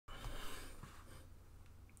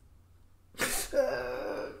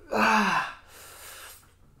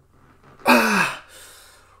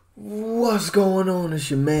What's going on? It's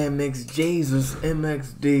your man mxdjesus,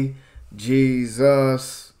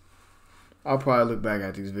 mxdjesus. I'll probably look back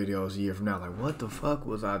at these videos a year from now like, what the fuck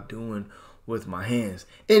was I doing with my hands?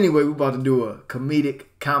 Anyway, we're about to do a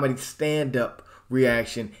comedy stand-up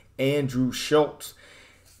reaction. Andrew Schulz.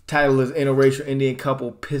 Title is Interracial Indian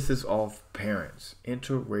Couple Pisses Off Parents.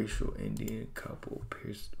 Interracial Indian Couple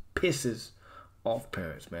pisses off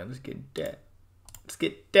parents, man. Let's get that. Let's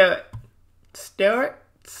get that. Start.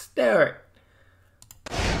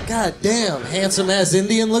 God damn, handsome ass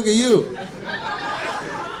Indian, look at you.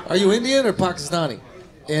 Are you Indian or Pakistani?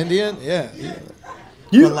 Indian? Yeah.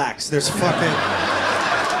 Relax, there's fucking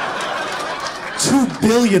 2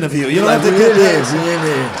 billion of you. You don't have to get this.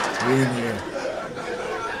 We in here.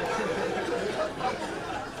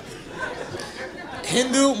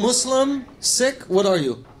 Hindu, Muslim, Sikh, what are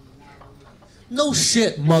you? No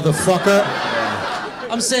shit, motherfucker.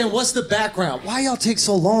 I'm saying, what's the background? Why y'all take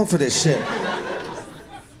so long for this shit?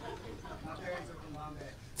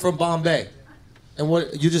 From Bombay. And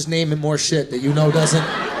what, you just naming more shit that you know doesn't...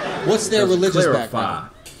 What's their religious background?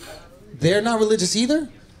 They're not religious either?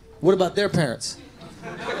 What about their parents?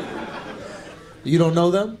 You don't know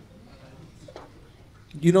them?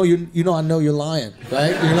 You know I know you're lying,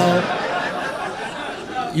 right?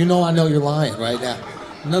 You know I know you're lying right now.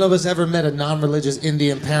 None of us ever met a non-religious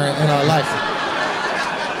Indian parent in our life.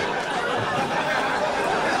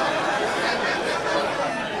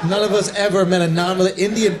 None of us ever met a non-religious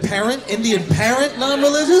Indian parent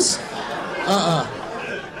non-religious?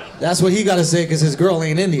 That's what he got to say because his girl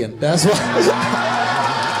ain't Indian. That's why.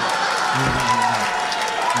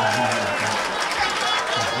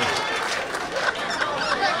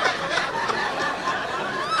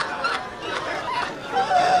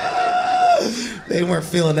 They weren't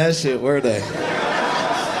feeling that shit, were they?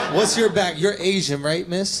 What's your back? You're Asian, right,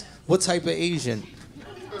 miss? What type of Asian?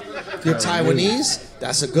 You're Taiwanese?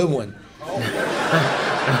 That's a good one.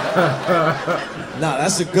 Nah,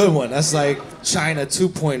 that's a good one. That's like China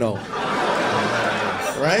 2.0.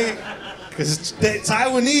 Right? Because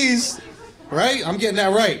Taiwanese, right? I'm getting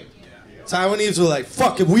that right. Taiwanese were like,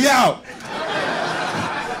 fuck it, we out.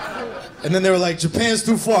 And then they were like, Japan's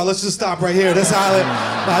too far, let's just stop right here. This island,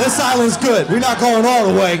 nah, this island's good. We're not going all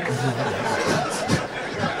the way.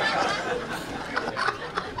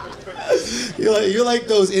 You're like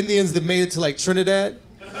those Indians that made it to like Trinidad.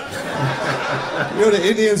 You know, the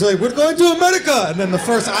Indians are like, we're going to America. And then the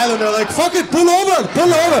first island, they're like, fuck it, pull over.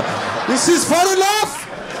 This is far enough.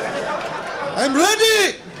 I'm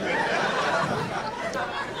ready.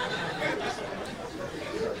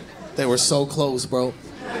 They were so close, bro.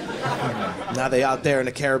 Now they out there in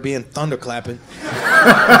the Caribbean thunderclapping.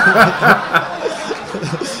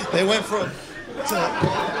 They went from...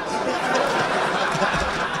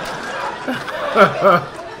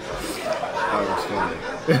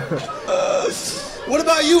 What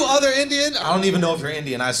about you, other Indian? I don't even know if you're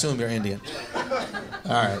Indian. I assume you're Indian. All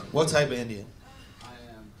right. What type of Indian? I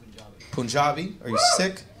am Punjabi. Punjabi? Are you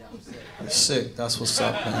Sikh? Yeah, I'm Sikh. You're Sikh. That's what's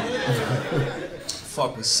up, man.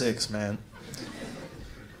 Fuck with Sikhs, man.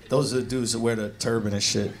 Those are the dudes that wear the turban and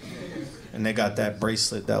shit. And they got that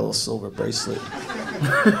bracelet, that little silver bracelet.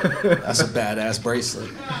 That's a badass bracelet.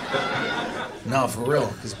 No, for real.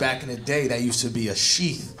 Because back in the day, that used to be a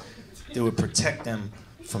sheath that would protect them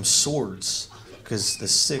from swords. Because the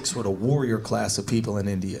Sikhs were the warrior class of people in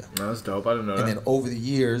India. No, that's dope. I didn't know that. And then over the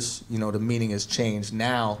years, you know, the meaning has changed.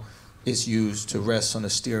 Now, it's used to rest on the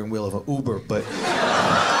steering wheel of an Uber, but...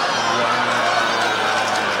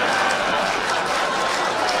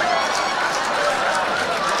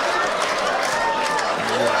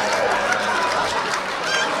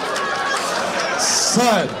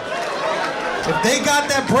 Son, if they got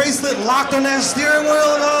that bracelet locked on that steering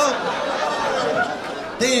wheel and all,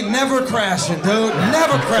 they ain't never crashing, dude.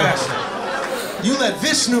 Never crashing. You let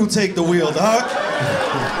Vishnu take the wheel, dog.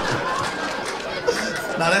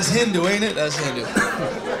 Now that's Hindu, ain't it? That's Hindu.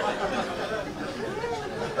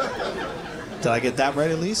 Did I get that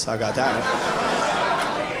right at least? I got that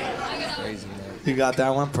one. Crazy, man. You got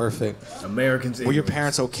that one? Perfect. Americans. Were your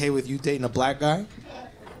parents okay with you dating a black guy?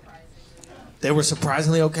 They were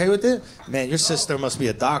surprisingly okay with it? Man, your sister must be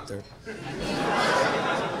a doctor.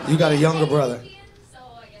 You got a younger brother.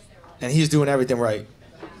 And he's doing everything right.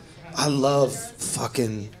 I love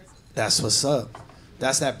fucking, that's what's up.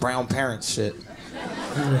 That's that brown parent shit.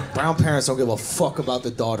 Brown parents don't give a fuck about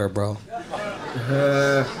the daughter, bro.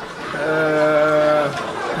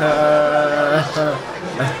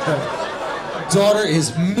 Daughter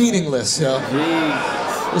is meaningless, yo.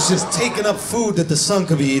 It's just taking up food that the son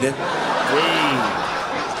could be eating.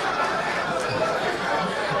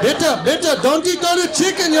 Bitter, don't eat all the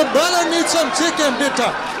chicken. Your brother needs some chicken,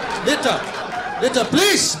 Bitter,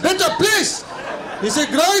 please, Bitter, please. He's a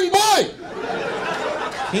growing boy.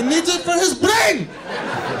 He needs it for his brain.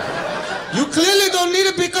 You clearly don't need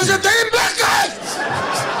it because you're taking black guys.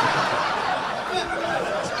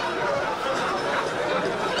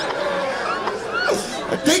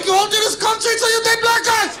 I take you all to this country so you take black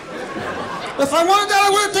guys. If I wanted that, I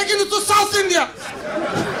would have taken you to South India.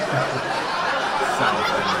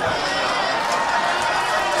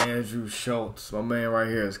 Andrew Schulz, my man right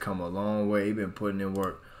here, has come a long way. He's been putting in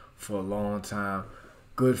work for a long time.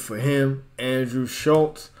 Good for him. Andrew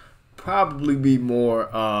Schulz. Probably be more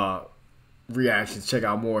reactions. Check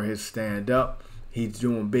out more of his stand-up. He's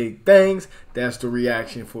doing big things. That's the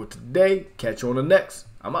reaction for today. Catch you on the next.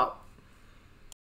 I'm out.